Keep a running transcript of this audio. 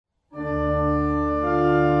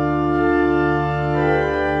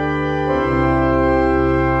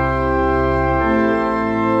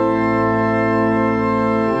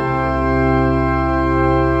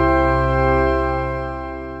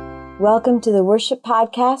Welcome to the worship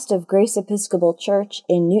podcast of Grace Episcopal Church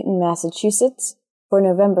in Newton, Massachusetts for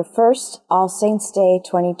November 1st, All Saints' Day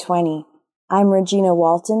 2020. I'm Regina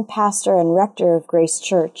Walton, pastor and rector of Grace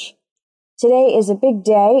Church. Today is a big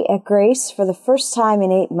day at Grace. For the first time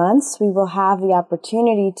in 8 months, we will have the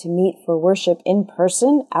opportunity to meet for worship in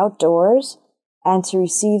person, outdoors, and to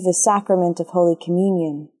receive the sacrament of Holy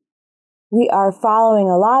Communion. We are following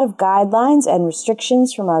a lot of guidelines and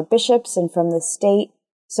restrictions from our bishops and from the state,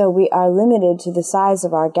 so we are limited to the size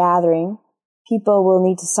of our gathering. People will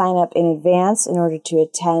need to sign up in advance in order to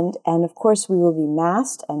attend, and of course we will be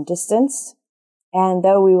masked and distanced. And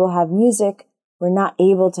though we will have music, we're not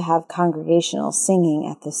able to have congregational singing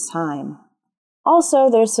at this time. Also,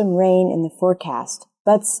 there's some rain in the forecast,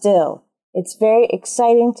 but still, it's very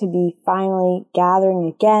exciting to be finally gathering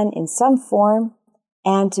again in some form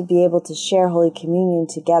and to be able to share Holy Communion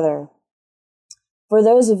together. For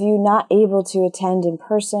those of you not able to attend in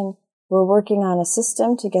person, we're working on a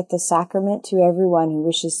system to get the sacrament to everyone who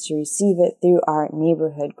wishes to receive it through our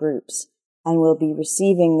neighborhood groups. And we'll be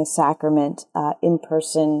receiving the sacrament in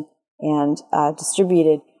person and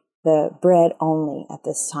distributed the bread only at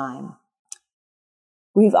this time.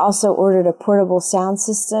 We've also ordered a portable sound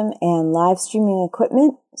system and live streaming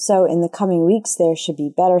equipment, so in the coming weeks there should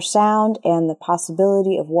be better sound and the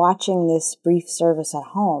possibility of watching this brief service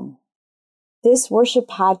at home. This worship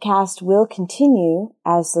podcast will continue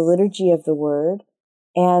as the Liturgy of the Word,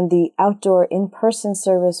 and the outdoor in-person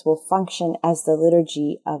service will function as the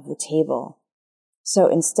Liturgy of the Table. So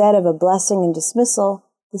instead of a blessing and dismissal,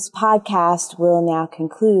 this podcast will now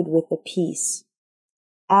conclude with the peace.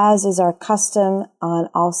 As is our custom on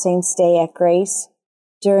All Saints' Day at Grace,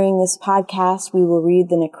 during this podcast we will read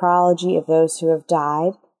the necrology of those who have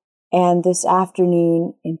died, and this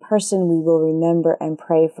afternoon, in person, we will remember and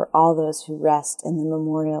pray for all those who rest in the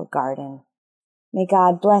memorial garden. May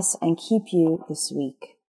God bless and keep you this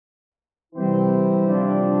week.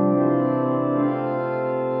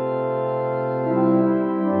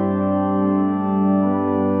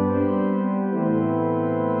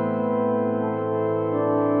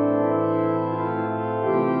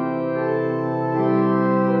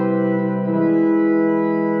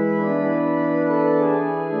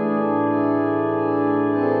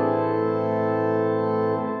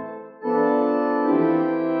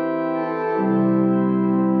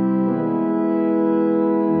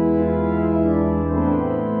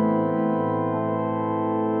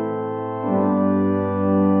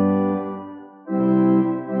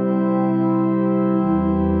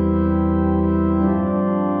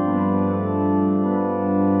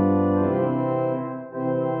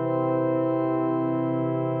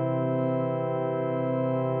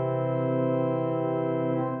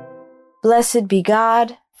 Blessed be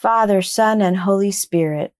God, Father, Son, and Holy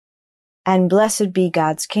Spirit, and blessed be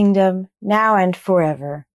God's kingdom, now and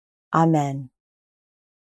forever. Amen.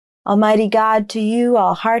 Almighty God, to you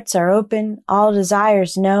all hearts are open, all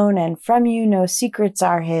desires known, and from you no secrets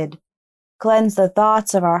are hid. Cleanse the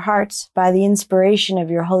thoughts of our hearts by the inspiration of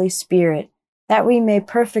your Holy Spirit, that we may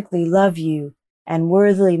perfectly love you and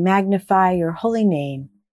worthily magnify your holy name,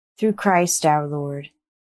 through Christ our Lord.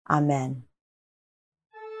 Amen.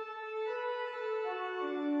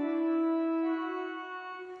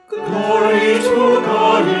 Glory to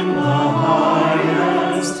God in the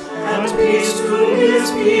highest, and peace to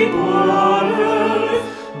his people on earth.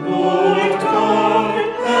 Lord God,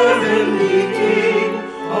 heavenly King,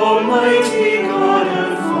 almighty God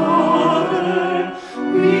and Father,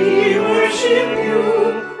 we worship you,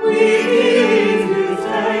 we give you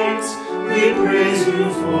thanks, we praise you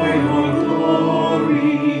for your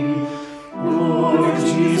glory. Lord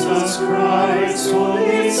Jesus Christ,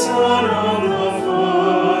 only Son of the Father,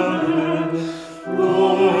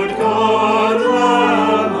 Lord God,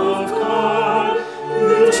 Lamb of God,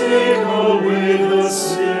 you take away the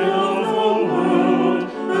sin of the world,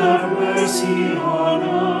 have mercy on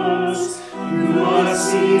us. You are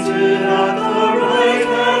seated at the right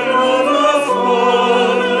hand of the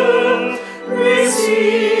Father.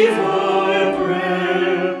 Receive our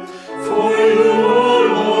prayer, for you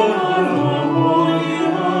alone are the Holy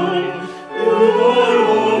One, you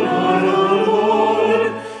alone are the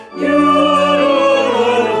Lord, you alone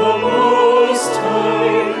are the Most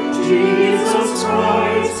High, Jesus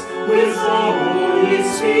Christ, with the Holy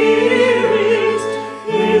Spirit,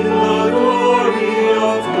 in the glory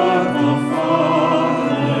of God the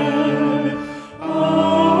Father. Amen.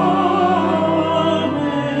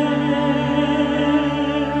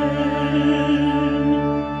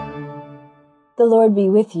 The Lord be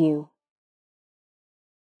with you.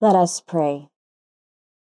 Let us pray.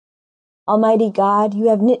 Almighty God, you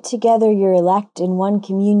have knit together your elect in one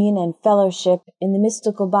communion and fellowship in the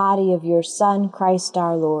mystical body of your Son, Christ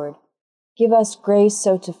our Lord. Give us grace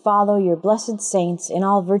so to follow your blessed saints in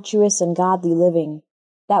all virtuous and godly living,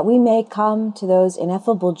 that we may come to those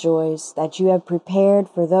ineffable joys that you have prepared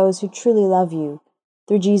for those who truly love you,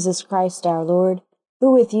 through Jesus Christ our Lord,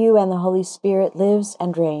 who with you and the Holy Spirit lives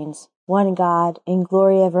and reigns, one God, in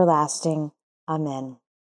glory everlasting. Amen.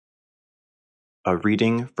 A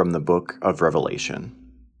reading from the book of Revelation.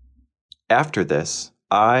 After this,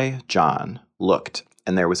 I, John, looked,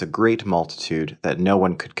 and there was a great multitude that no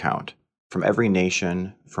one could count, from every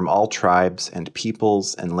nation, from all tribes and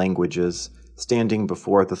peoples and languages, standing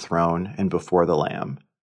before the throne and before the Lamb.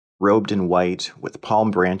 Robed in white, with palm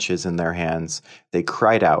branches in their hands, they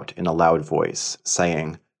cried out in a loud voice,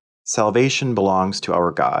 saying, "Salvation belongs to our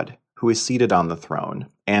God, who is seated on the throne,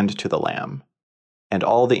 and to the Lamb." And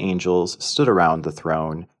all the angels stood around the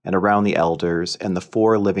throne, and around the elders, and the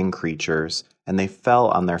 4 living creatures, and they fell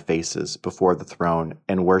on their faces before the throne,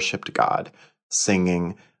 and worshipped God,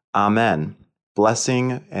 singing, Amen.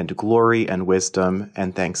 Blessing, and glory, and wisdom,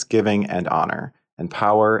 and thanksgiving, and honor, and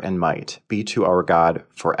power, and might be to our God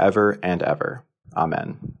forever and ever.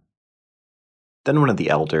 Amen. Then one of the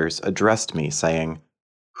elders addressed me, saying,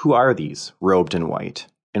 "Who are these, robed in white,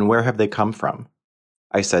 and where have they come from?"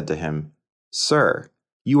 I said to him, "Sir,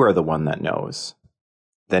 you are the one that knows."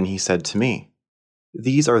 Then he said to me,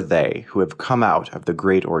 "These are they who have come out of the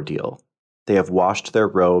great ordeal. They have washed their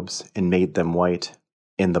robes and made them white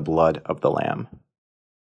in the blood of the Lamb.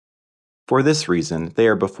 For this reason they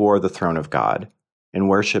are before the throne of God, and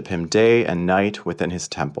worship him day and night within his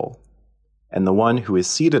temple. And the one who is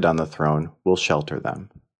seated on the throne will shelter them.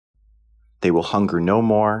 They will hunger no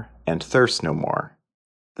more and thirst no more.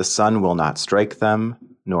 The sun will not strike them,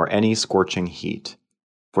 nor any scorching heat.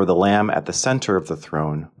 For the Lamb at the center of the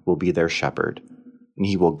throne will be their shepherd, and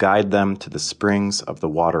he will guide them to the springs of the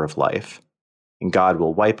water of life, and God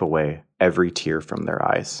will wipe away every tear from their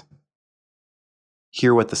eyes."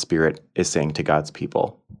 Hear what the Spirit is saying to God's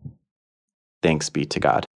people. Thanks be to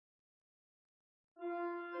God.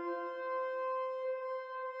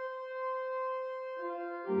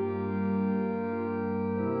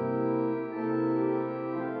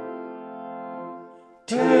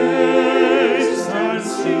 Taste and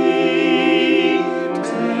see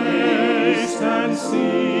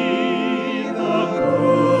the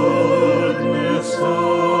goodness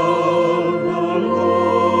of the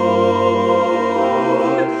Lord.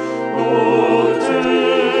 Oh,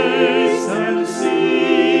 taste and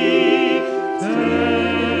see the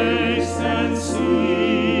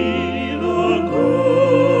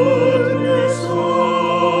goodness of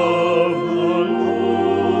the Lord.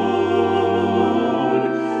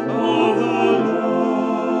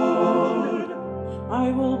 I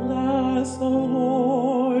will bless the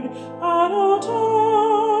Lord at all times.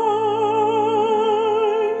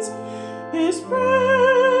 His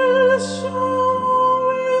praise shall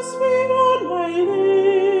always be on my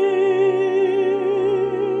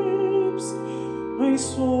lips. My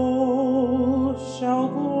soul shall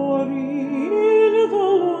glory in the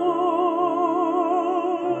Lord,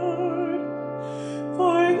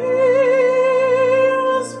 for he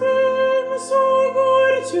has been so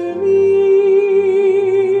good to me.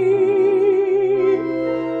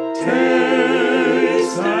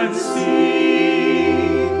 Taste and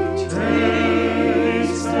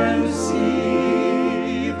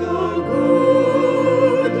see the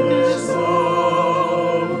goodness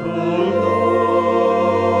of the Lord.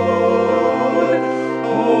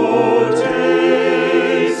 Oh,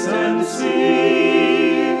 taste and see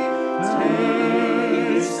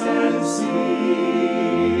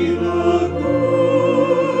the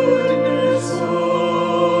goodness of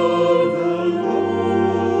the Lord.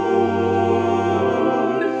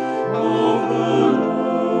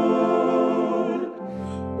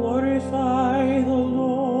 Glorify the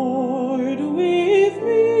Lord with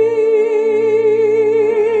me.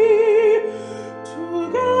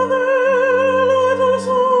 Together let us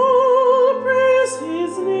all praise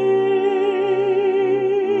his name.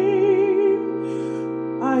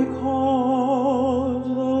 I called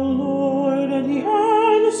the Lord and he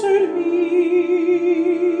answered me.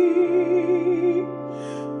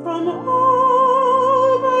 From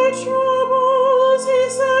all my troubles he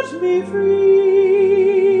set me free.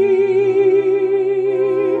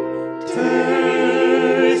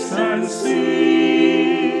 Taste and see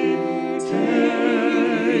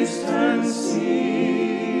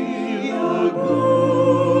the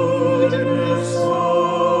goodness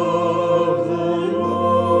of the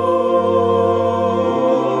Lord.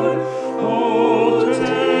 Oh,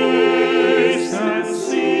 taste and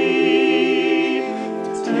see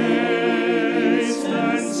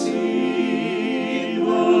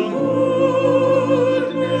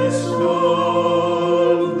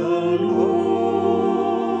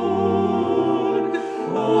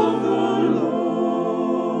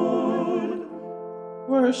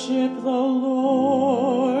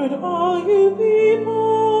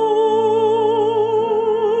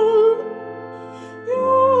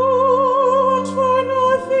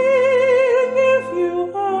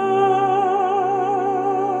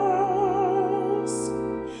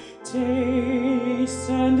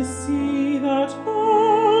Taste and see that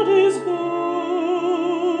God is good.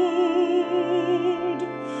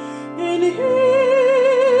 In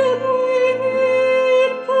Him we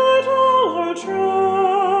need put all our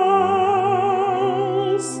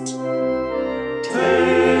trust.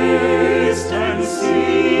 Taste and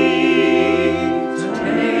see,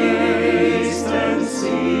 taste and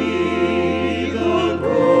see the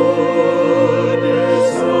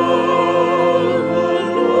goodness of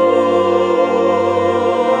the Lord.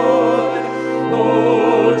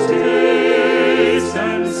 Oh, taste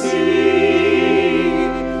and see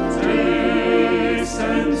the goodness of the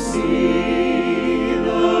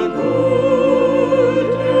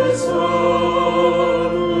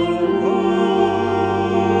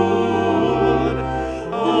Lord,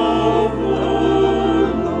 of the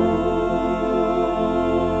Lord.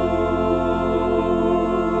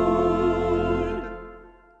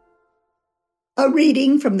 A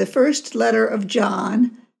reading from the first letter of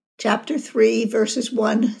John, chapter 3, verses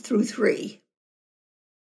 1 through 3.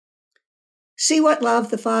 See what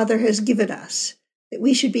love the Father has given us, that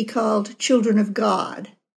we should be called children of God,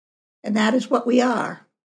 and that is what we are.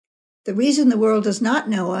 The reason the world does not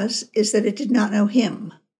know us is that it did not know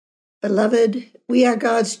Him. Beloved, we are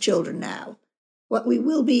God's children now. What we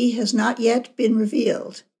will be has not yet been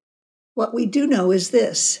revealed. What we do know is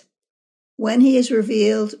this: when He is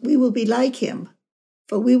revealed, we will be like Him,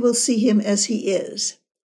 for we will see Him as He is.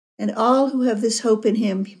 And all who have this hope in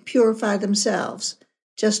Him purify themselves,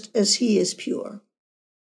 just as He is pure.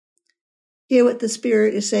 Hear what the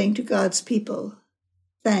Spirit is saying to God's people.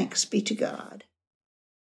 Thanks be to God.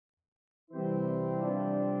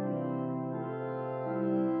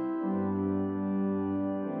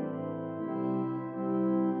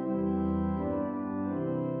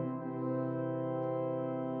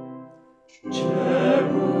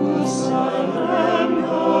 Jerusalem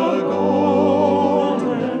the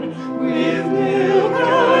golden, with milk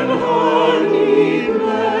and honey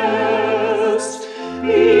blessed,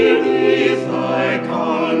 beneath thy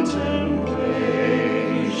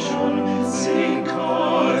contemplation, sing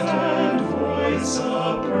heart and voice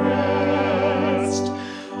oppressed.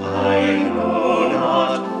 I know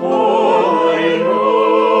not, oh, I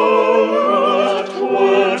know not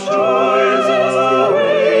what joys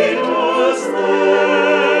await us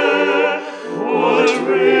there, what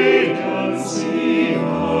radiancy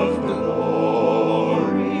of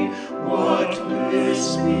glory, what bliss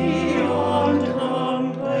beyond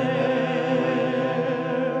compare.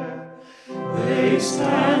 They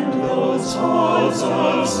stand, those halls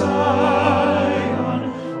of Zion,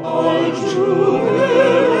 all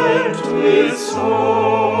jubilant with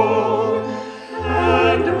song,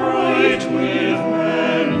 and bright with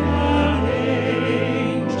men and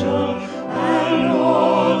angel, and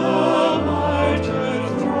all the martyred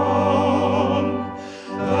throng.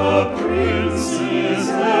 The princes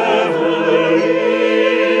ever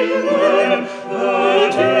in the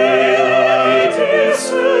daylight is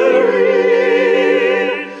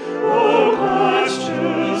serene, the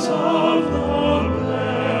pastures of the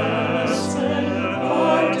blessed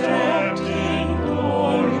are decked in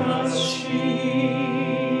glorious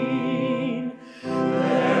sheen.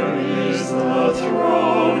 There is the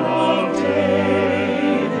throne of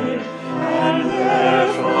David, and there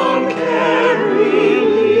from care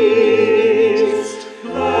released,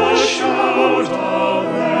 the shout of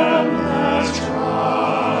them that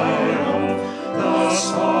triumph, the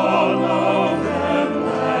song of them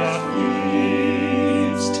that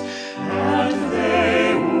feast, and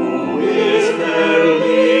they who with their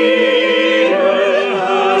leader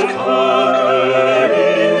have conquered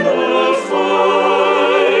in the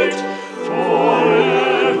fight,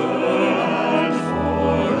 forever and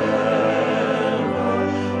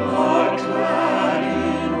forever, are clad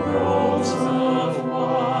in robes of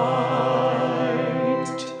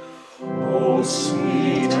white. Oh,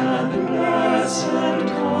 sweet and blessed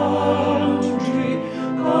country,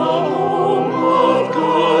 the home of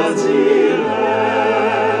God's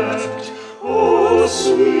elect. Oh,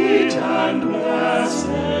 sweet and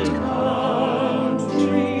blessed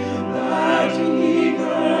country, that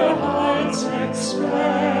eager hearts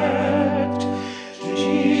expect.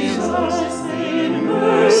 Jesus, in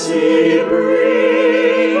mercy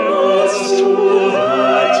bring us to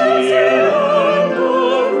that dear land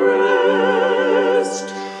of rest,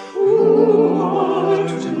 who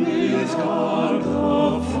walked with God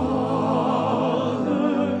the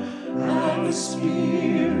Father and the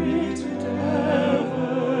Spirit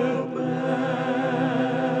ever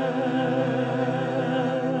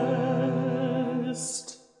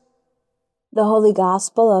blessed. The Holy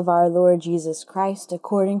Gospel of our Lord Jesus Christ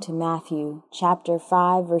according to Matthew, chapter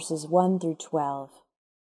 5, verses 1 through 12.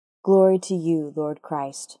 Glory to you, Lord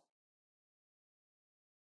Christ.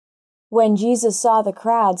 When Jesus saw the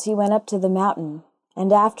crowds, he went up to the mountain,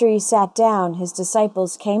 and after he sat down, his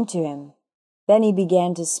disciples came to him. Then he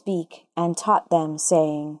began to speak and taught them,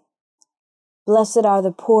 saying, Blessed are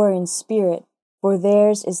the poor in spirit, for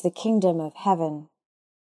theirs is the kingdom of heaven.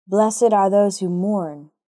 Blessed are those who mourn,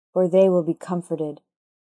 for they will be comforted.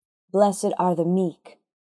 Blessed are the meek,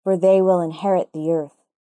 for they will inherit the earth.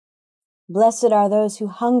 Blessed are those who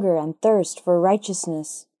hunger and thirst for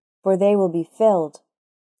righteousness, for they will be filled.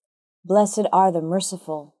 Blessed are the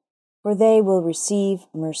merciful, for they will receive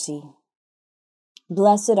mercy.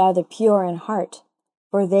 Blessed are the pure in heart,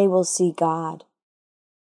 for they will see God.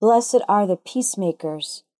 Blessed are the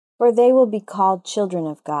peacemakers, for they will be called children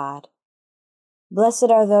of God.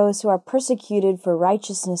 Blessed are those who are persecuted for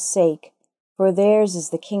righteousness' sake, for theirs is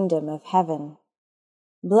the kingdom of heaven.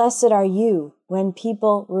 Blessed are you when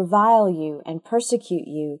people revile you and persecute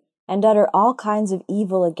you and utter all kinds of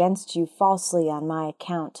evil against you falsely on my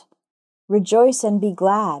account. Rejoice and be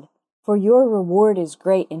glad, for your reward is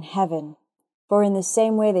great in heaven, for in the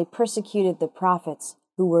same way they persecuted the prophets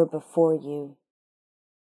who were before you.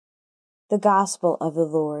 The Gospel of the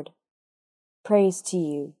Lord. Praise to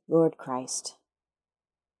you, Lord Christ.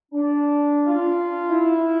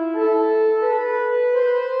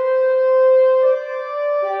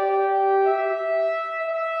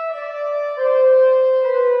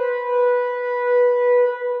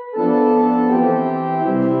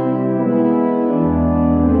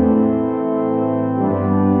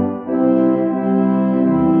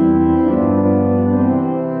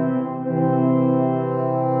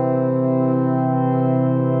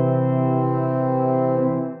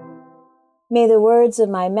 May the words of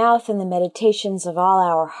my mouth and the meditations of all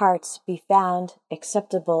our hearts be found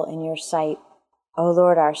acceptable in your sight, O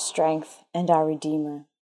Lord, our strength and our Redeemer.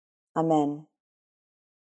 Amen.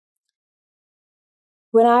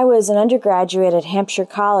 When I was an undergraduate at Hampshire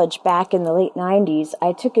College back in the late 90s,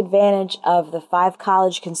 I took advantage of the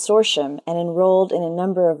 5-college consortium and enrolled in a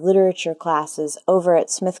number of literature classes over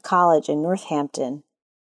at Smith College in Northampton.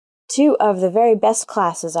 2 of the very best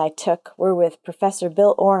classes I took were with Professor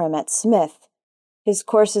Bill Oram at Smith, his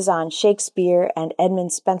courses on Shakespeare and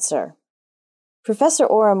Edmund Spenser. Professor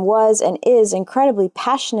Oram was and is incredibly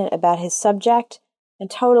passionate about his subject and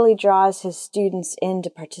totally draws his students into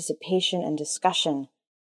participation and discussion,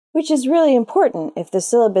 which is really important if the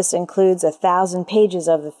syllabus includes 1,000 pages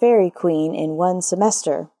of the Faerie Queene in one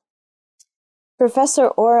semester. Professor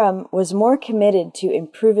Oram was more committed to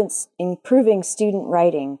improving student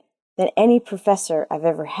writing than any professor I've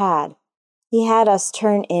ever had. He had us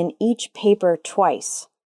turn in each paper twice.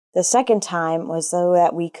 The second time was so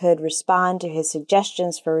that we could respond to his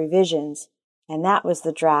suggestions for revisions, and that was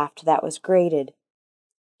the draft that was graded.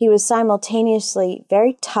 He was simultaneously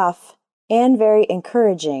very tough and very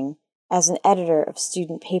encouraging as an editor of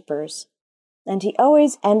student papers, and he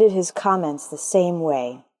always ended his comments the same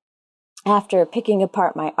way. After picking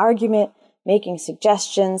apart my argument, making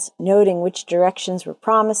suggestions, noting which directions were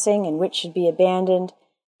promising and which should be abandoned,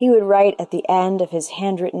 he would write at the end of his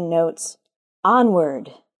handwritten notes,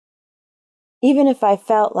 "Onward." Even if I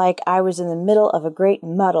felt like I was in the middle of a great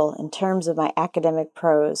muddle in terms of my academic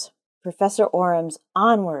prose, Professor Oram's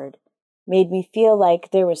 "Onward" made me feel like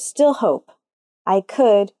there was still hope. I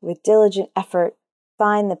could, with diligent effort,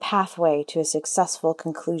 find the pathway to a successful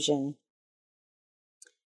conclusion.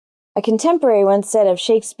 A contemporary once said of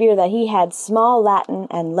Shakespeare that he had small Latin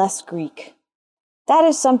and less Greek. That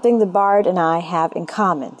is something the Bard and I have in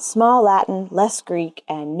common: small Latin, less Greek,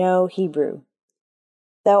 and no Hebrew.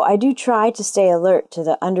 Though I do try to stay alert to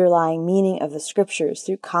the underlying meaning of the scriptures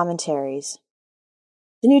through commentaries.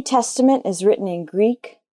 The New Testament is written in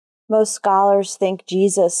Greek. Most scholars think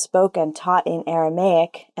Jesus spoke and taught in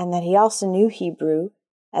Aramaic, and that he also knew Hebrew,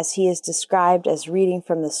 as he is described as reading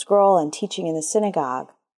from the scroll and teaching in the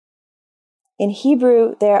synagogue. In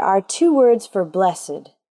Hebrew, there are 2 words for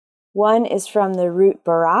blessed. One is from the root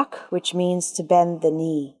barak, which means to bend the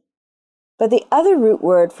knee. But the other root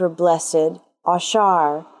word for blessed,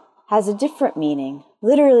 ashar, has a different meaning.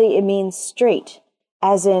 Literally, it means straight,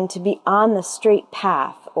 as in to be on the straight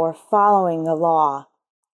path or following the law.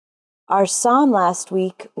 Our psalm last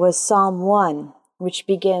week was Psalm 1, which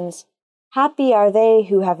begins, "Happy are they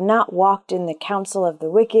who have not walked in the counsel of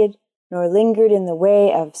the wicked, nor lingered in the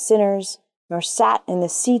way of sinners, nor sat in the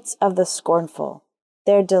seats of the scornful.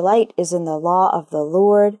 Their delight is in the law of the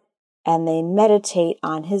Lord, and they meditate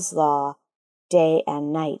on his law day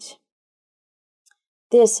and night."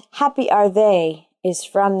 This "happy are they" is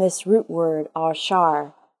from this root word,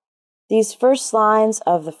 ashar. These first lines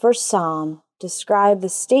of the first psalm describe the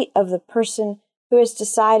state of the person who has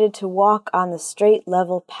decided to walk on the straight,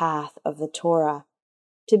 level path of the Torah.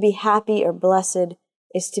 To be happy or blessed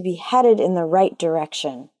is to be headed in the right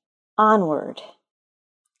direction, onward.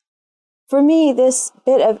 For me, this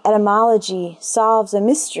bit of etymology solves a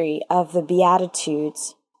mystery of the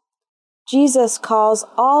Beatitudes. Jesus calls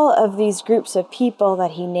all of these groups of people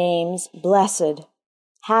that he names blessed,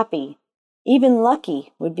 happy, even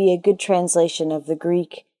lucky would be a good translation of the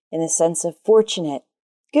Greek in the sense of fortunate.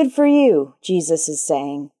 Good for you, Jesus is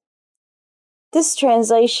saying. This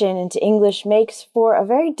translation into English makes for a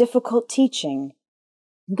very difficult teaching.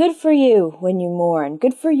 Good for you when you mourn.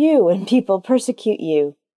 Good for you when people persecute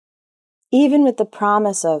you. Even with the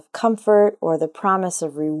promise of comfort or the promise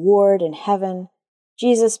of reward in heaven,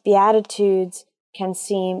 Jesus' Beatitudes can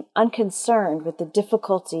seem unconcerned with the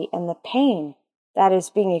difficulty and the pain that is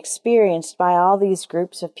being experienced by all these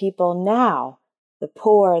groups of people now, the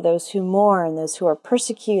poor, those who mourn, those who are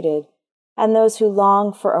persecuted, and those who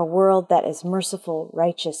long for a world that is merciful,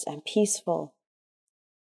 righteous, and peaceful.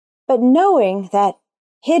 But knowing that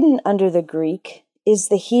hidden under the Greek is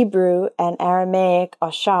the Hebrew and Aramaic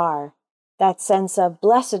ashar, that sense of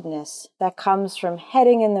blessedness that comes from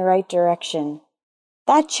heading in the right direction,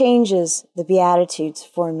 that changes the Beatitudes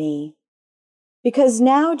for me. Because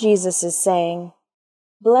now Jesus is saying,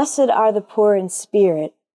 blessed are the poor in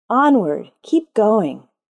spirit, onward, keep going,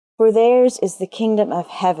 for theirs is the kingdom of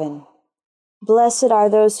heaven. Blessed are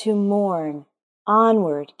those who mourn,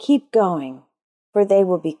 onward, keep going, for they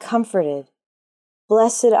will be comforted.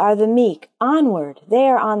 Blessed are the meek, onward, they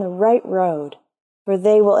are on the right road, for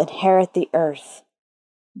they will inherit the earth.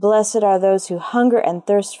 Blessed are those who hunger and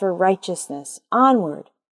thirst for righteousness, onward,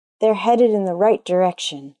 they're headed in the right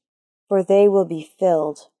direction, for they will be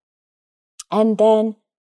filled. And then,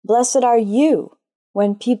 blessed are you,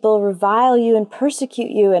 when people revile you and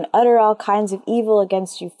persecute you and utter all kinds of evil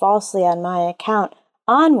against you falsely on my account.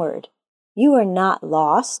 Onward! You are not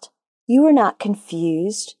lost. You are not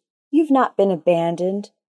confused. You've not been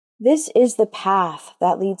abandoned. This is the path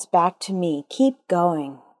that leads back to me. Keep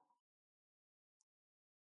going.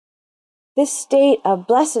 This state of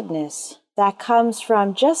blessedness that comes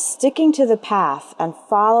from just sticking to the path and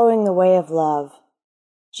following the way of love.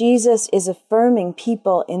 Jesus is affirming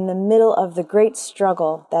people in the middle of the great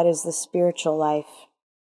struggle that is the spiritual life.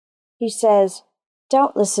 He says,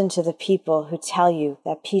 don't listen to the people who tell you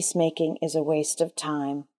that peacemaking is a waste of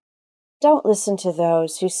time. Don't listen to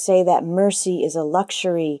those who say that mercy is a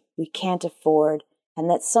luxury we can't afford and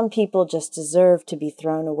that some people just deserve to be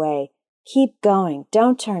thrown away. Keep going.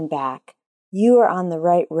 Don't turn back. You are on the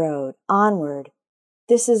right road. Onward.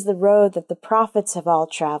 This is the road that the prophets have all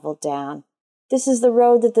traveled down. This is the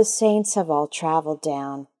road that the saints have all traveled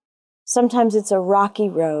down. Sometimes it's a rocky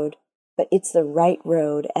road, but it's the right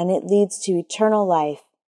road, and it leads to eternal life,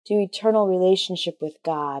 to eternal relationship with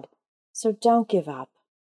God. So don't give up.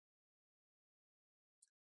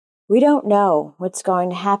 We don't know what's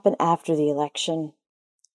going to happen after the election.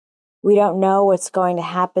 We don't know what's going to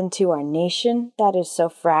happen to our nation that is so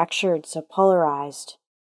fractured, so polarized.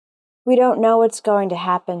 We don't know what's going to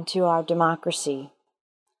happen to our democracy.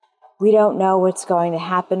 We don't know what's going to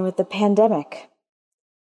happen with the pandemic.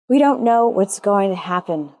 We don't know what's going to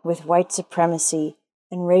happen with white supremacy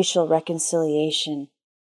and racial reconciliation.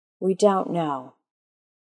 We don't know.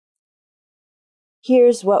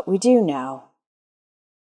 Here's what we do know.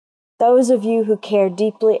 Those of you who care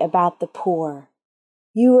deeply about the poor,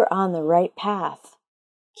 you are on the right path.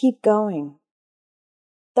 Keep going.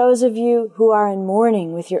 Those of you who are in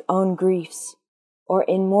mourning with your own griefs, or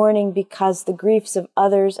in mourning because the griefs of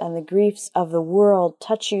others and the griefs of the world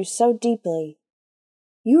touch you so deeply,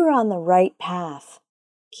 you are on the right path.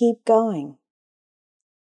 Keep going.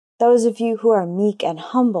 Those of you who are meek and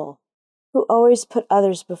humble, who always put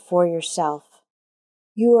others before yourself,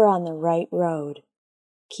 you are on the right road.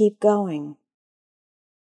 Keep going.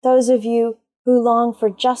 Those of you who long for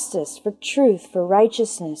justice, for truth, for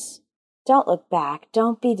righteousness, don't look back.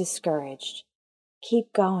 Don't be discouraged.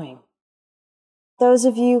 Keep going. Those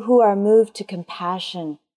of you who are moved to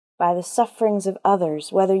compassion by the sufferings of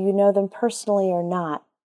others, whether you know them personally or not,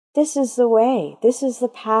 this is the way. This is the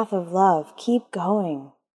path of love. Keep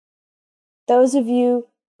going. Those of you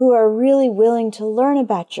who are really willing to learn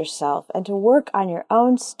about yourself and to work on your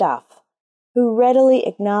own stuff, who readily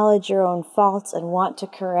acknowledge your own faults and want to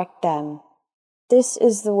correct them, this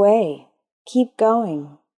is the way. Keep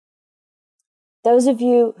going. Those of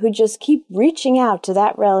you who just keep reaching out to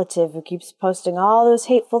that relative who keeps posting all those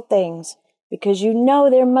hateful things because you know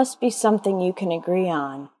there must be something you can agree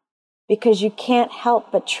on, because you can't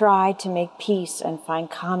help but try to make peace and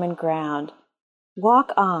find common ground.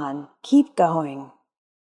 Walk on, keep going.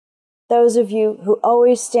 Those of you who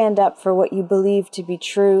always stand up for what you believe to be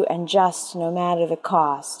true and just no matter the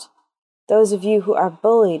cost. Those of you who are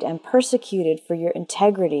bullied and persecuted for your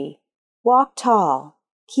integrity. Walk tall,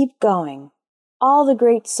 keep going. All the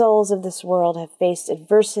great souls of this world have faced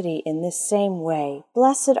adversity in this same way.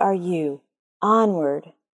 Blessed are you.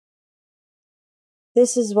 Onward.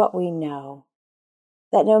 This is what we know,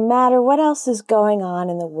 that no matter what else is going on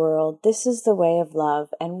in the world, this is the way of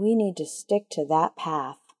love, and we need to stick to that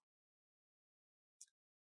path.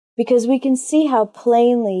 Because we can see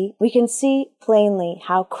plainly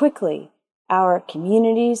how quickly our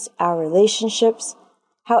communities, our relationships,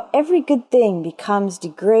 how every good thing becomes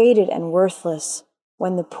degraded and worthless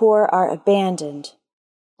when the poor are abandoned,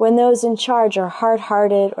 when those in charge are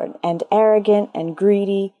hard-hearted and arrogant and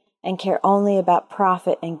greedy and care only about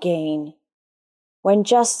profit and gain, when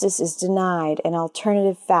justice is denied and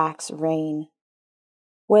alternative facts reign,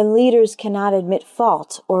 when leaders cannot admit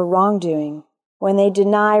fault or wrongdoing, when they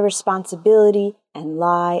deny responsibility and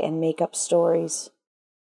lie and make up stories,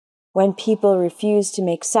 when people refuse to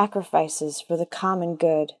make sacrifices for the common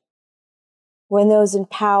good, when those in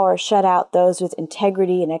power shut out those with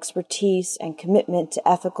integrity and expertise and commitment to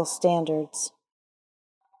ethical standards.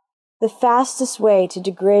 The fastest way to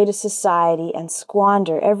degrade a society and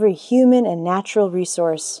squander every human and natural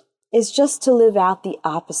resource is just to live out the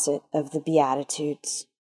opposite of the Beatitudes.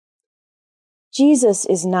 Jesus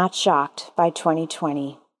is not shocked by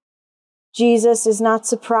 2020. Jesus is not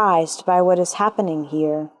surprised by what is happening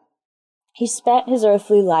here. He spent his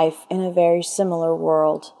earthly life in a very similar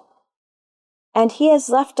world. And he has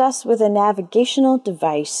left us with a navigational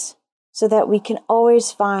device so that we can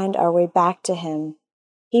always find our way back to him.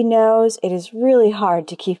 He knows it is really hard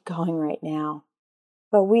to keep going right now,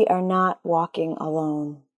 but we are not walking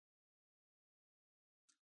alone.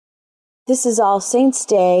 This is All Saints'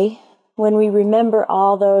 Day, when we remember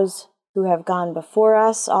all those who have gone before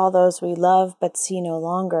us, all those we love but see no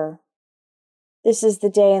longer. This is the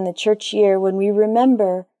day in the church year when we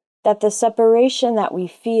remember that the separation that we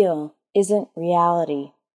feel isn't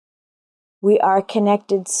reality. We are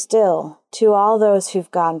connected still to all those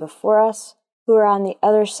who've gone before us, who are on the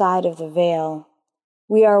other side of the veil.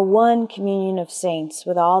 We are one communion of saints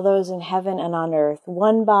with all those in heaven and on earth,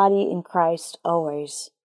 one body in Christ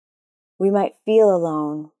always. We might feel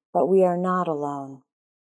alone, but we are not alone.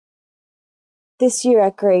 This year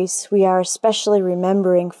at Grace, we are especially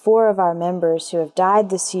remembering 4 of our members who have died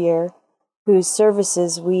this year, whose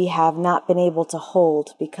services we have not been able to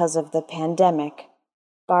hold because of the pandemic: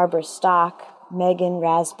 Barbara Stock, Megan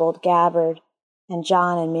Rasbold Gabbard, and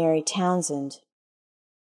John and Mary Townsend.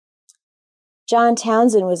 John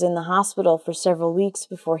Townsend was in the hospital for several weeks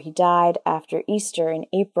before he died after Easter in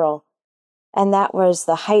April, and that was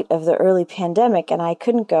the height of the early pandemic, and I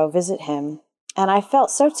couldn't go visit him. And I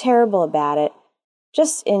felt so terrible about it,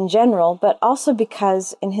 just in general, but also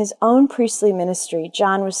because in his own priestly ministry,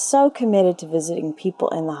 John was so committed to visiting people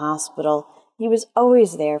in the hospital. He was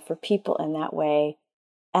always there for people in that way,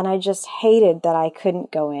 and I just hated that I couldn't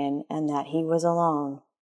go in and that he was alone.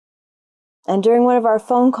 And during one of our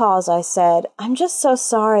phone calls, I said, "I'm just so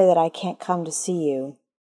sorry that I can't come to see you."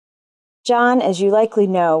 John, as you likely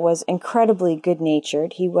know, was incredibly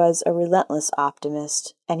good-natured. He was a relentless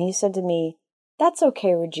optimist, and he said to me, "That's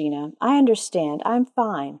okay, Regina. I understand. I'm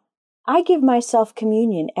fine. I give myself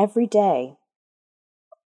communion every day."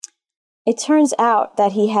 It turns out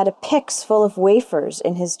that he had a Pix full of wafers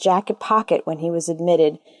in his jacket pocket when he was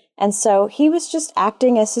admitted, and so he was just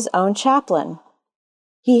acting as his own chaplain.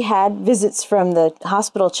 He had visits from the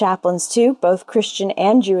hospital chaplains too, both Christian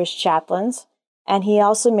and Jewish chaplains, and he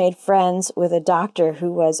also made friends with a doctor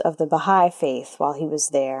who was of the Baha'i faith while he was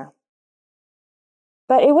there.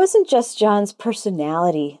 But it wasn't just John's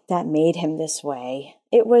personality that made him this way.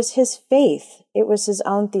 It was his faith. It was his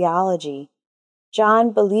own theology.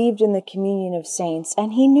 John believed in the communion of saints,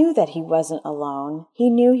 and he knew that he wasn't alone. He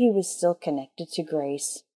knew he was still connected to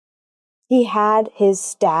grace. He had his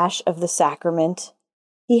stash of the sacrament.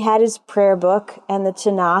 He had his prayer book and the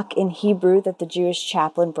Tanakh in Hebrew that the Jewish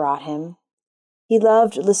chaplain brought him. He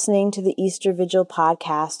loved listening to the Easter Vigil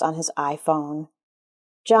podcast on his iPhone.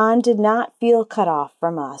 John did not feel cut off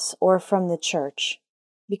from us or from the church,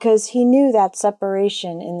 because he knew that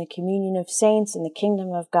separation in the communion of saints in the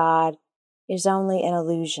kingdom of God is only an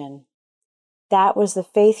illusion. That was the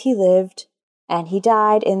faith he lived, and he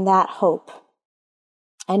died in that hope.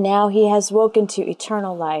 And now he has woken to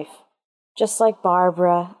eternal life, just like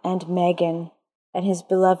Barbara and Megan and his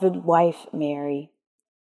beloved wife, Mary.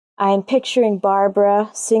 I am picturing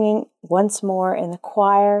Barbara singing once more in the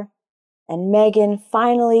choir, and Megan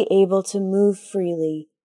finally able to move freely,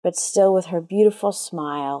 but still with her beautiful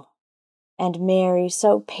smile, and Mary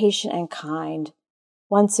so patient and kind,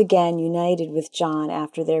 once again united with John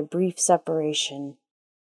after their brief separation.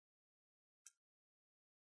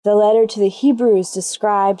 The letter to the Hebrews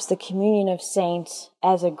describes the communion of saints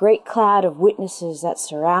as a great cloud of witnesses that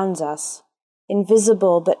surrounds us,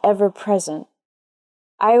 invisible but ever present.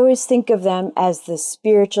 I always think of them as the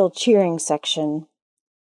spiritual cheering section.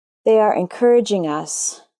 They are encouraging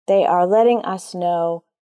us. They are letting us know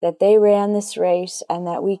that they ran this race and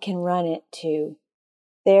that we can run it too.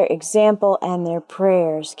 Their example and their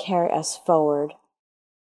prayers carry us forward.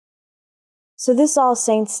 So this All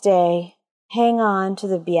Saints' Day, hang on to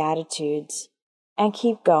the Beatitudes and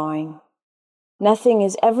keep going. Nothing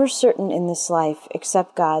is ever certain in this life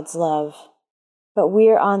except God's love, but we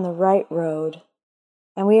are on the right road.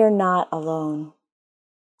 And we are not alone.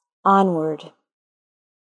 Onward.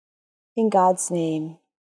 In God's name,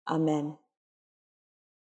 Amen.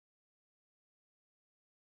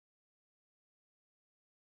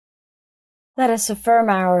 Let us affirm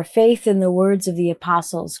our faith in the words of the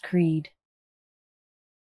Apostles' Creed.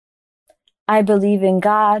 I believe in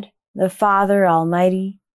God, the Father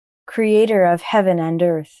Almighty, creator of heaven and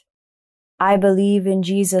earth. I believe in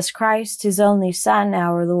Jesus Christ, his only Son,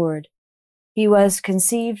 our Lord. He was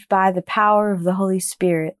conceived by the power of the Holy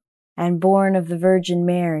Spirit and born of the Virgin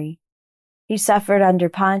Mary. He suffered under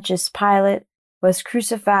Pontius Pilate, was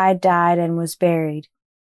crucified, died, and was buried.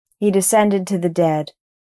 He descended to the dead.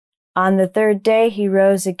 On the third day he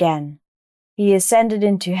rose again. He ascended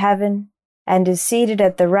into heaven and is seated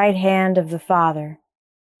at the right hand of the Father.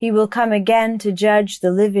 He will come again to judge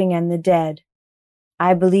the living and the dead.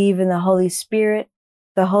 I believe in the Holy Spirit,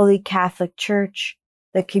 the Holy Catholic Church,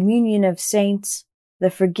 the communion of saints, the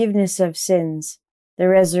forgiveness of sins, the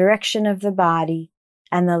resurrection of the body,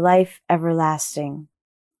 and the life everlasting.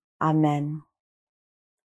 Amen.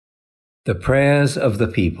 The prayers of the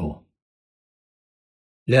people.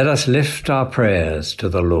 Let us lift our prayers to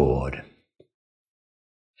the Lord.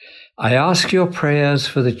 I ask your prayers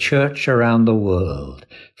for the Church around the world,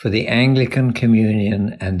 for the Anglican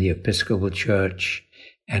Communion and the Episcopal Church,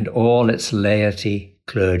 and all its laity,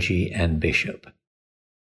 clergy, and bishop.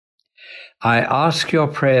 I ask your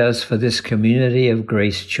prayers for this community of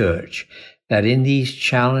Grace Church, that in these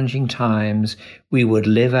challenging times we would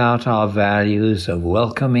live out our values of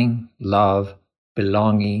welcoming, love,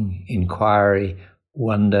 belonging, inquiry,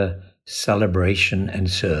 wonder, celebration, and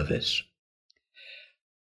service.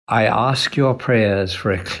 I ask your prayers for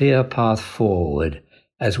a clear path forward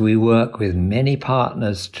as we work with many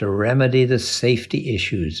partners to remedy the safety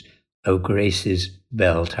issues of Grace's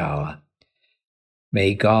bell tower.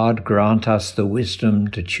 May God grant us the wisdom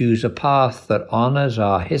to choose a path that honors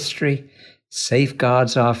our history,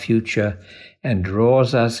 safeguards our future, and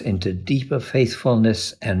draws us into deeper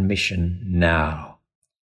faithfulness and mission now.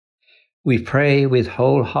 We pray with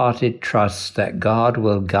wholehearted trust that God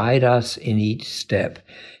will guide us in each step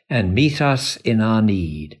and meet us in our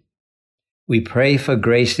need. We pray for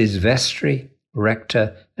Grace's vestry,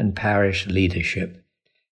 rector, and parish leadership,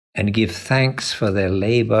 and give thanks for their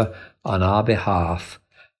labor on our behalf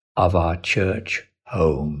of our church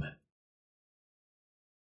home.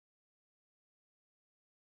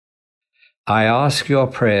 I ask your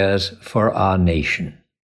prayers for our nation,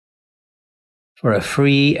 for a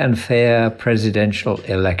free and fair presidential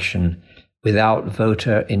election without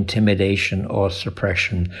voter intimidation or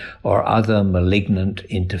suppression or other malignant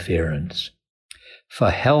interference, for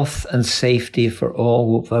health and safety for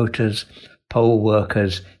all voters, poll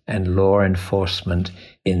workers, and law enforcement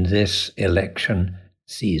in this election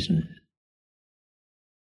season.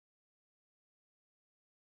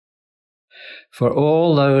 For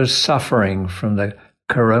all those suffering from the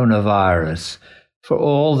coronavirus, for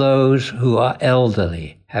all those who are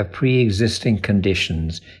elderly, have pre-existing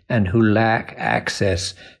conditions, and who lack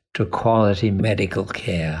access to quality medical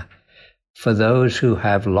care, for those who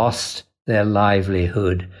have lost their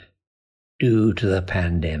livelihood due to the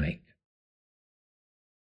pandemic.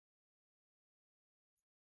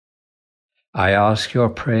 I ask your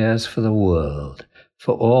prayers for the world,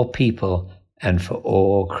 for all people, and for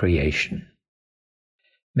all creation.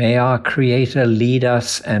 May our Creator lead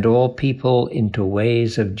us and all people into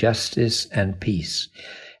ways of justice and peace,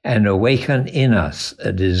 and awaken in us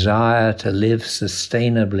a desire to live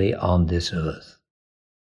sustainably on this earth.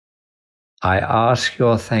 I ask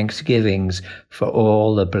your thanksgivings for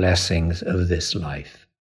all the blessings of this life.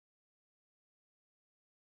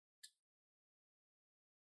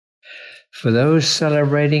 For those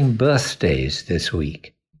celebrating birthdays this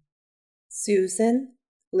week, Susan,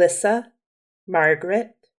 Lissa,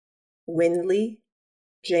 Margaret, Winley,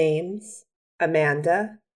 James,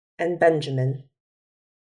 Amanda, and Benjamin.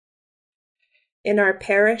 In our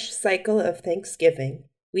parish cycle of Thanksgiving,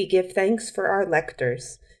 we give thanks for our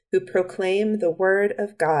lectors, who proclaim the Word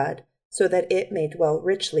of God so that it may dwell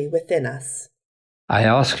richly within us. I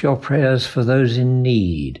ask your prayers for those in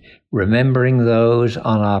need, remembering those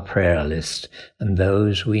on our prayer list and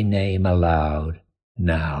those we name aloud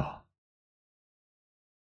now.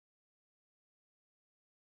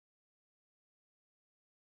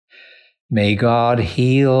 May God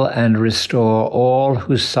heal and restore all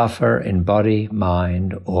who suffer in body,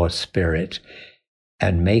 mind, or spirit,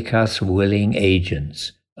 and make us willing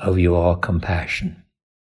agents of your compassion.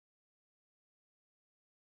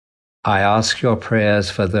 I ask your prayers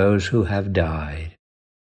for those who have died,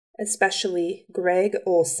 especially Greg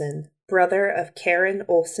Olson, brother of Karen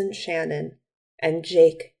Olson Shannon, and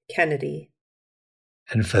Jake Kennedy,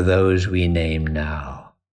 and for those we name now.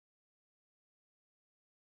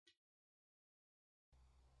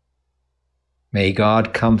 May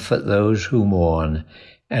God comfort those who mourn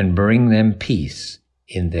and bring them peace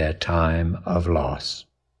in their time of loss.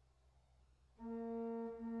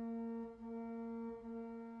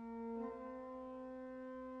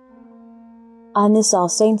 On this All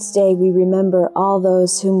Saints' Day, we remember all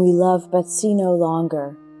those whom we love but see no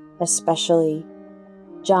longer, especially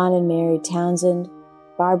John and Mary Townsend,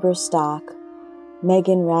 Barbara Stock,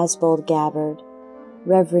 Megan Rasbold Gabbard,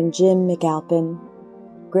 Reverend Jim McAlpin,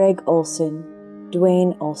 Greg Olson,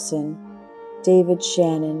 Dwayne Olson, David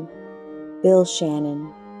Shannon, Bill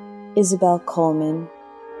Shannon, Isabel Coleman,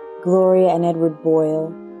 Gloria and Edward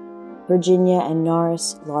Boyle, Virginia and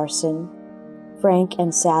Norris Larson, Frank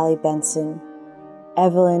and Sally Benson,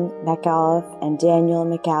 Evelyn McAuliffe and Daniel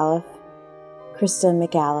McAuliffe, Krista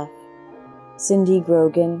McAuliffe, Cindy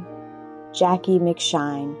Grogan, Jackie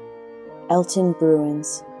McShine, Elton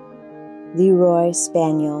Bruins, Leroy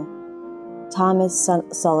Spaniel, Thomas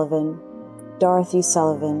Sullivan, Dorothy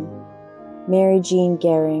Sullivan, Mary Jean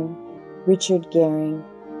Gehring, Richard Gehring,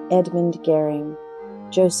 Edmund Gehring,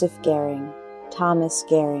 Joseph Gehring, Thomas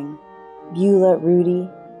Gehring, Beulah Rudy,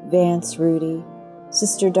 Vance Rudy,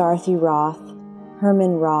 Sister Dorothy Roth,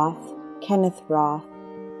 Herman Roth, Kenneth Roth,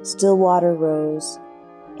 Stillwater Rose,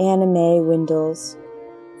 Anna Mae Windles,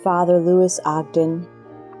 Father Louis Ogden,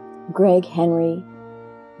 Greg Henry,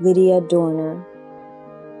 Lydia Dorner,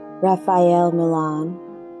 Raphael Milan,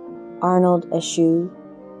 Arnold Eshu,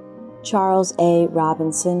 Charles A.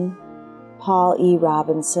 Robinson, Paul E.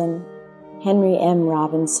 Robinson, Henry M.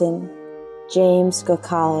 Robinson, James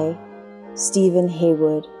Gokale, Stephen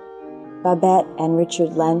Haywood, Babette and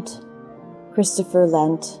Richard Lent, Christopher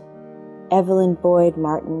Lent, Evelyn Boyd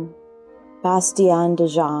Martin, Bastien de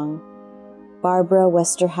Jong, Barbara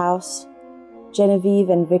Westerhouse, Genevieve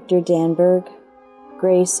and Victor Danberg,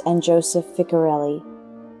 Grace and Joseph Ficarelli,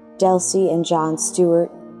 Delcy and John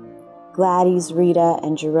Stewart, Gladys Rita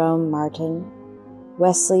and Jerome Martin,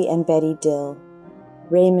 Wesley and Betty Dill,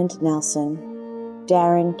 Raymond Nelson,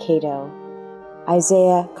 Darren Cato,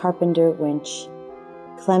 Isaiah Carpenter Winch,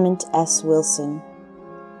 Clement S. Wilson,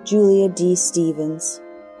 Julia D. Stevens,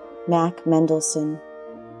 Mac Mendelson,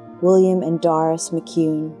 William and Doris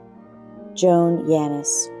McCune, Joan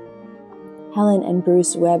Yanis, Helen and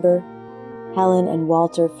Bruce Weber, Helen and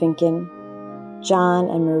Walter Finken, John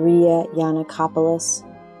and Maria Yanakopoulos,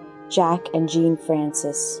 Jack and Jean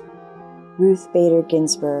Francis, Ruth Bader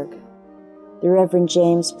Ginsburg, the Reverend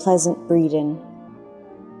James Pleasant Breeden,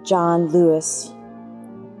 John Lewis,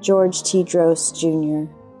 George T. Drost Jr.,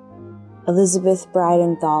 Elizabeth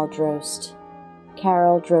Breidenthal Drost,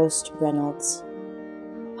 Carol Drost Reynolds,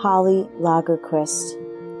 Polly Lagerquist,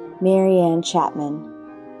 Mary Ann Chapman,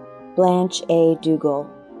 Blanche A. Dougal,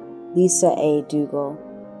 Lisa A. Dougal,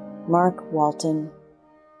 Mark Walton,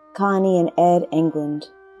 Connie and Ed England,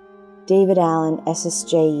 David Allen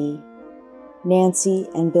SSJE, Nancy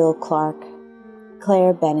and Bill Clark,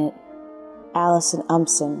 Claire Bennett, Allison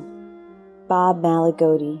Umpson, Bob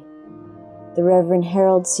Malagodi, the Reverend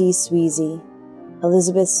Harold C. Sweezy,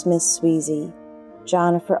 Elizabeth Smith Sweezy,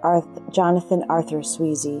 Jonathan Arthur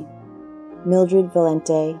Sweezy, Mildred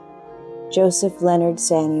Valente, Joseph Leonard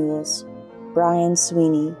Samuels, Brian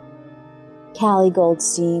Sweeney, Callie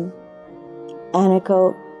Goldstein,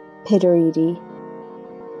 Aniko Pitteridi,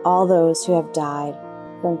 all those who have died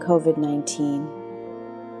from COVID-19.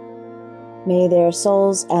 May their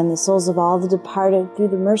souls and the souls of all the departed through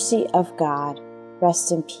the mercy of God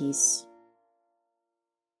rest in peace.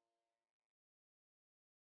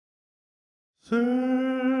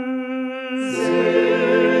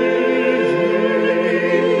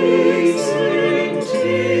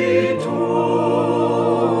 Sancte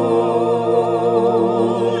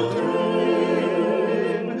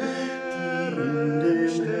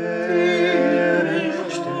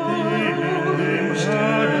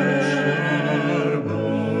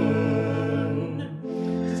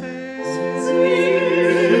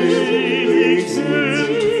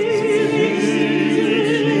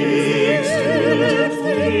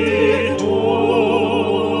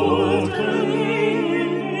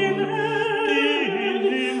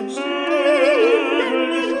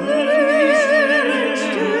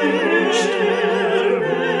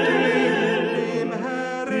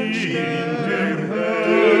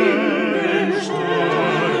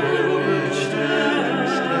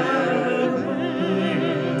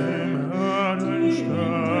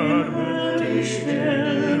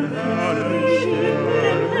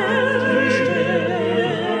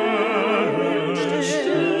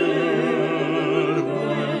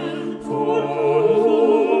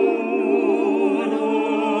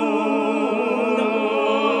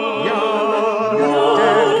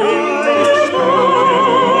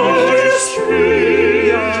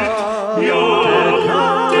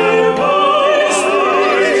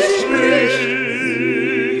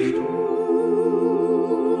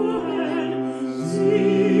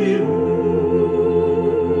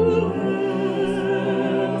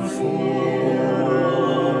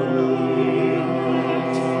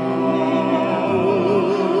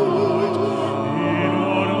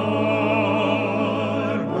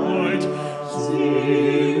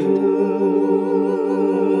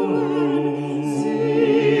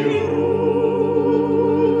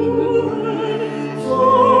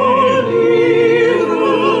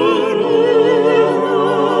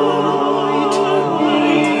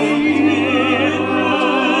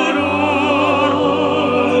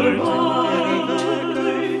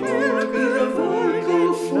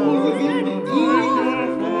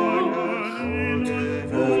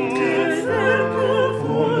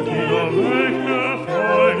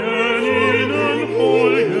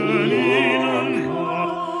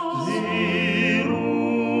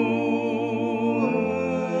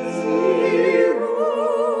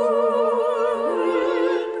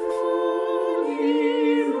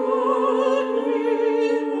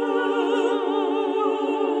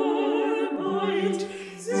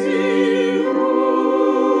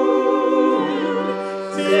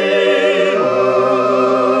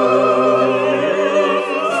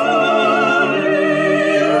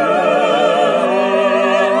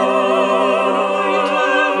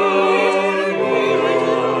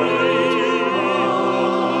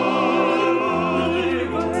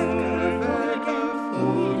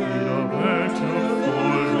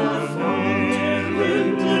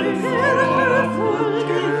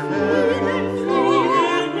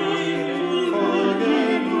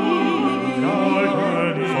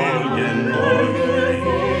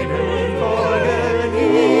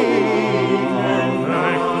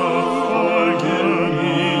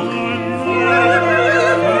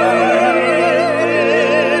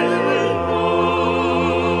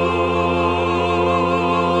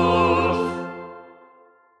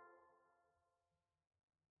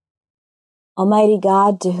Almighty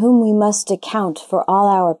God, to whom we must account for all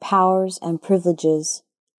our powers and privileges,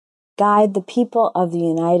 guide the people of the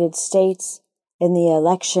United States in the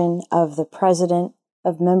election of the President,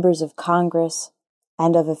 of members of Congress,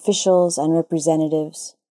 and of officials and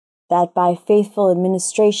representatives, that by faithful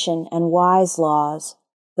administration and wise laws,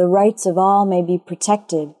 the rights of all may be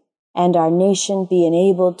protected and our nation be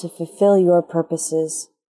enabled to fulfill your purposes.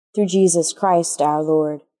 Through Jesus Christ our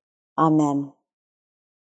Lord. Amen.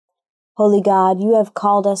 Holy God, you have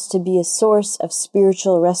called us to be a source of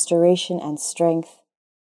spiritual restoration and strength.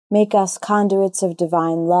 Make us conduits of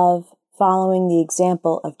divine love, following the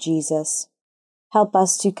example of Jesus. Help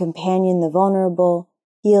us to companion the vulnerable,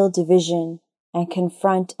 heal division, and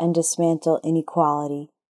confront and dismantle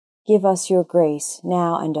inequality. Give us your grace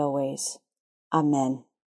now and always. Amen.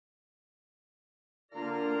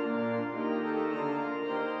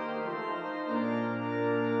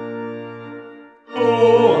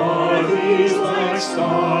 Oh, are these like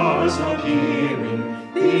stars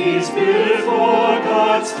appearing, these before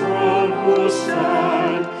God's throne who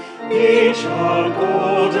stand? Each a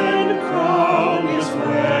golden crown is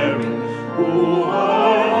wearing, who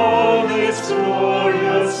are all its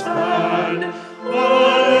glorious span.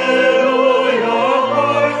 Alleluia,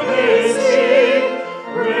 hark they sing,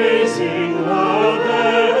 praising loud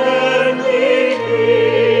their heavenly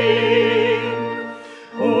King.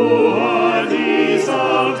 Oh, are these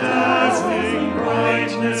of dazzling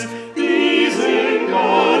brightness, these in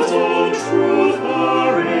God's own truth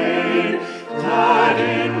arrayed, clad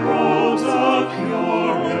in robes of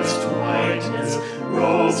purest whiteness,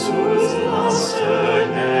 robes whose luster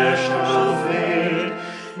ne'er shall fade,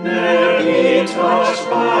 ne'er be touched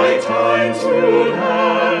by time's rude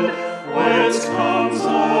hand, whence comes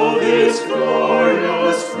all this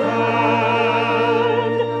glorious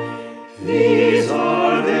land. These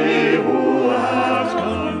are they who have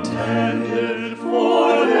contended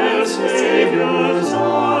for their Saviour's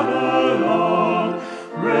honor long,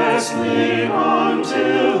 wrestling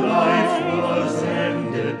until life was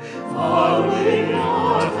ended, following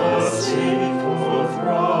not the sinful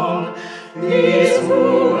throng. These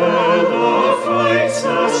who ever fight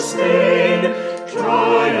sustain,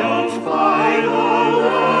 triumph by the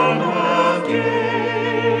Lamb have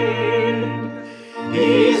gained.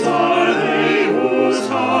 These are they whose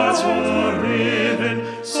hearts were riven,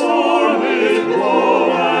 sore with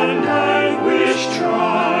woe and anguish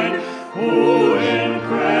tried, who in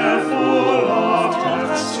prayerful oft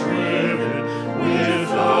have striven with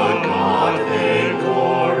the God they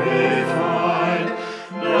glorified.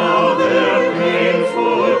 Now their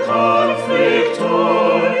painful conflict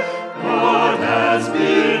o'er, God has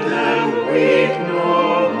bid them weep no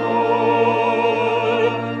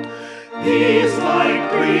more. These like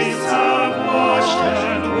priests have watched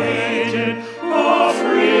and waited,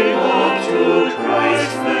 offering up to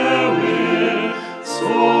Christ their will,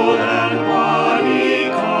 soul and body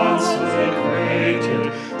consecrated,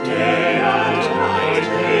 day and night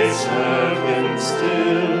they serve him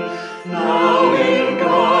still. Now in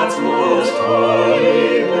God's most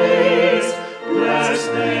holy place, blessed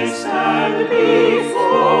they stand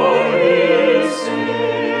before his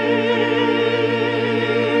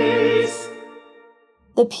face.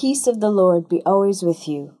 The peace of the Lord be always with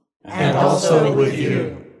you. And also with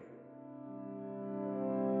you.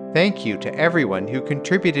 Thank you to everyone who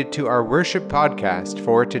contributed to our worship podcast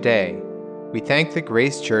for today. We thank the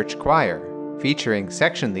Grace Church Choir, featuring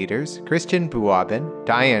section leaders Christian Buabin,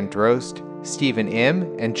 Diane Drost, Stephen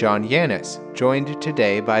Im, and John Yanis, joined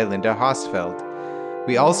today by Linda Hosfeld.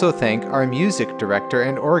 We also thank our music director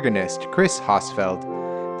and organist, Chris Hosfeld.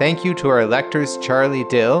 Thank you to our lectors Charlie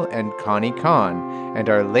Dill and Connie Kahn, and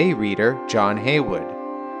our lay reader, John Haywood.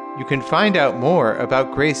 You can find out more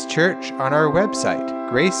about Grace Church on our website,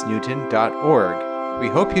 gracenewton.org. We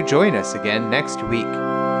hope you join us again next week.